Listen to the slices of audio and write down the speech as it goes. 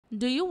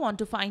Do you want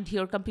to find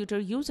your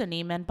computer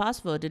username and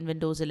password in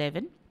Windows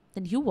 11?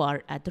 Then you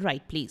are at the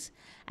right place,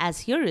 as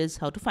here is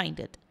how to find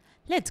it.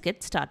 Let's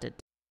get started.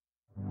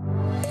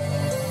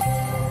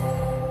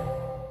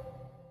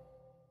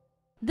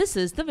 This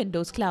is the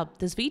Windows Club.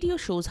 This video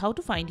shows how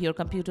to find your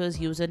computer's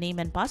username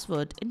and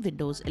password in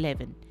Windows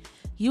 11.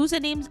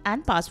 Usernames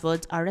and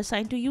passwords are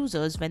assigned to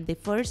users when they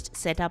first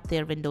set up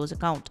their Windows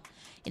account.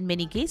 In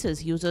many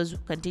cases, users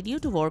continue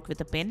to work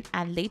with a PIN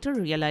and later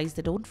realize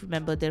they don't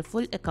remember their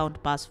full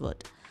account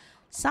password.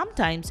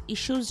 Sometimes,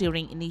 issues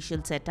during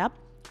initial setup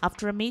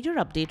after a major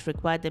update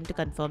require them to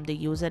confirm their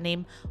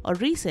username or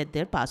reset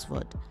their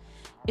password.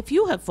 If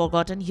you have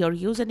forgotten your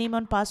username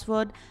and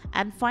password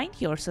and find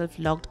yourself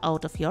logged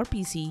out of your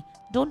PC,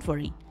 don't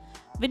worry.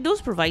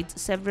 Windows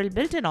provides several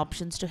built-in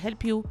options to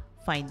help you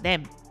find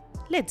them.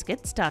 Let's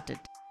get started.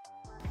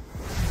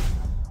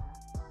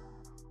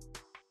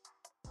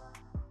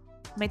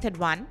 Method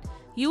 1.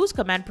 Use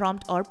command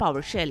prompt or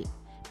PowerShell.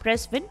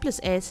 Press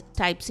Win+S,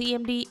 type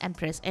CMD and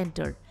press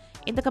enter.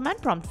 In the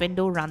command prompt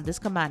window, run this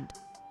command: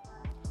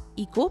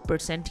 echo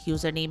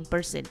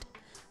 %username%.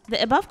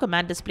 The above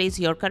command displays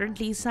your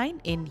currently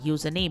signed in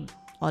username.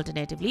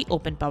 Alternatively,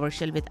 open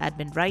PowerShell with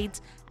admin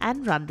rights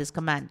and run this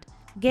command: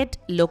 get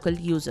local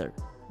user.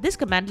 This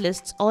command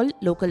lists all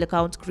local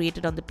accounts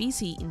created on the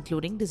PC,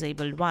 including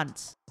disabled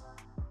ones.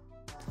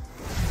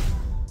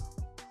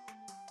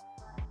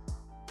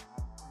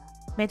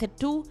 Method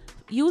 2.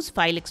 Use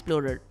File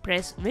Explorer.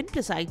 Press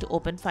Win+I to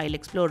open File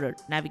Explorer.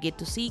 Navigate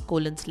to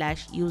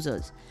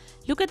C:/users.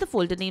 Look at the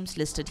folder names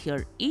listed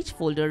here. Each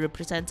folder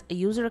represents a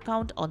user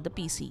account on the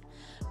PC.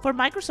 For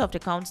Microsoft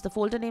accounts, the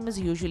folder name is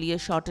usually a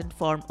shortened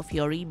form of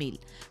your email.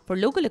 For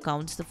local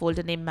accounts, the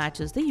folder name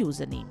matches the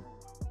username.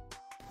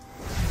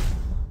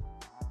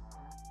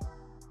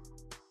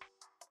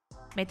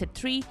 Method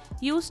 3.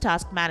 Use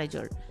Task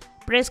Manager.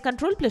 Press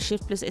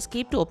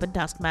Ctrl+Shift+Escape to open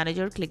Task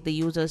Manager. Click the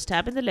Users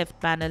tab in the left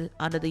panel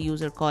under the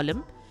User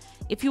column.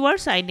 If you are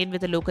signed in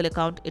with a local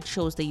account, it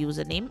shows the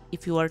username.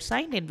 If you are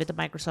signed in with a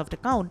Microsoft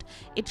account,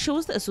 it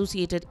shows the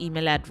associated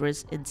email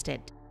address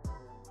instead.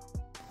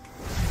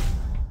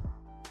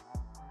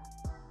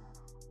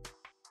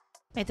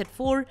 Method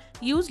 4.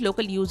 Use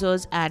local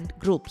users and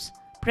groups.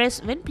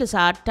 Press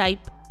Win+R,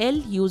 type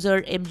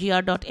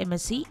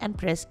lusrmgr.msc and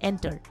press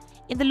enter.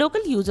 In the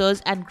Local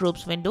Users and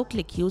Groups window,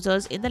 click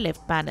Users in the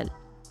left panel.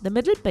 The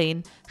middle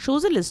pane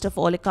shows a list of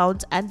all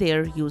accounts and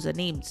their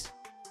usernames.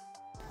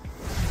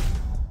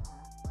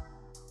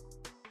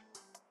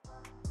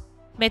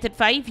 Method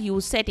 5.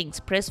 Use Settings.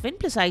 Press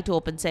Win+I to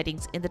open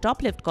Settings. In the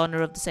top left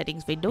corner of the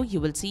Settings window, you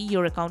will see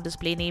your account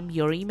display name,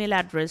 your email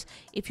address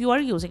if you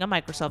are using a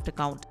Microsoft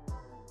account.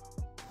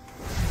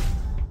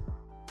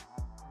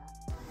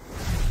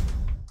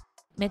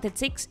 Method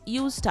 6.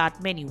 Use Start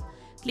Menu.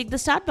 Click the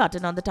Start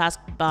button on the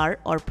taskbar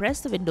or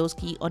press the Windows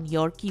key on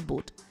your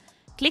keyboard.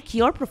 Click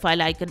your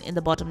profile icon in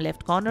the bottom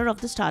left corner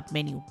of the Start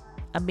menu.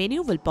 A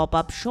menu will pop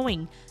up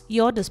showing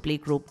your display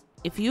group.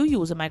 If you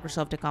use a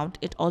Microsoft account,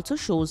 it also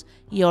shows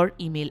your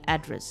email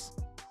address.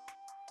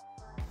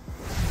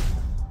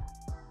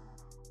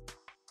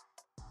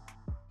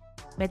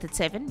 Method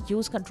 7.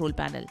 Use Control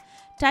Panel.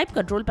 Type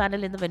Control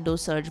Panel in the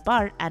Windows search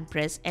bar and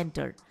press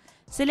Enter.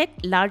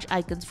 Select large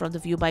icons from the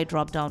View By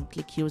drop-down.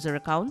 Click User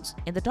Accounts.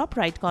 In the top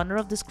right corner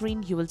of the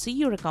screen, you will see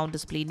your account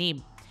display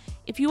name.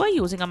 If you are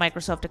using a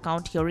Microsoft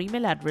account, your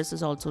email address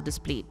is also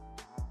displayed.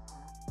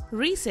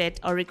 Reset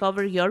or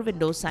recover your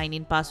Windows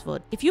sign-in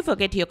password. If you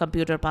forget your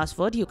computer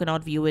password, you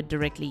cannot view it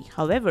directly.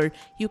 However,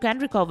 you can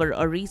recover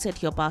or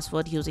reset your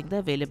password using the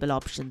available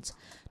options.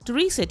 To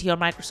reset your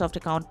Microsoft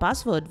account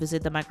password,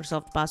 visit the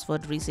Microsoft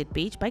Password Reset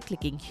page by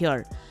clicking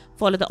here.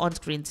 Follow the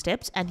on-screen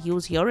steps and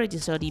use your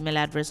registered email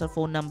address or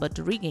phone number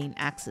to regain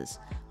access.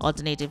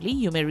 Alternatively,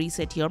 you may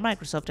reset your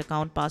Microsoft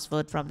account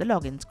password from the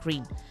login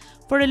screen.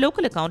 For a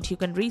local account, you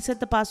can reset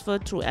the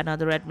password through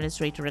another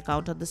administrator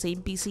account on the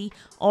same PC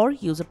or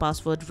use a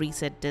password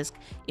reset disk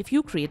if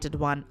you created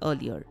one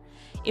earlier.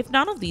 If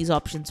none of these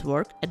options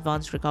work,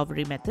 advanced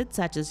recovery methods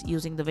such as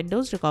using the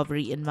Windows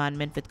recovery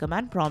environment with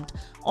command prompt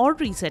or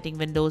resetting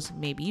Windows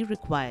may be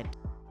required.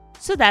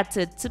 So that's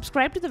it.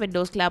 Subscribe to the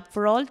Windows Club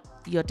for all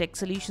your tech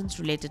solutions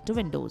related to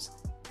Windows.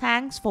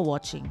 Thanks for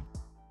watching.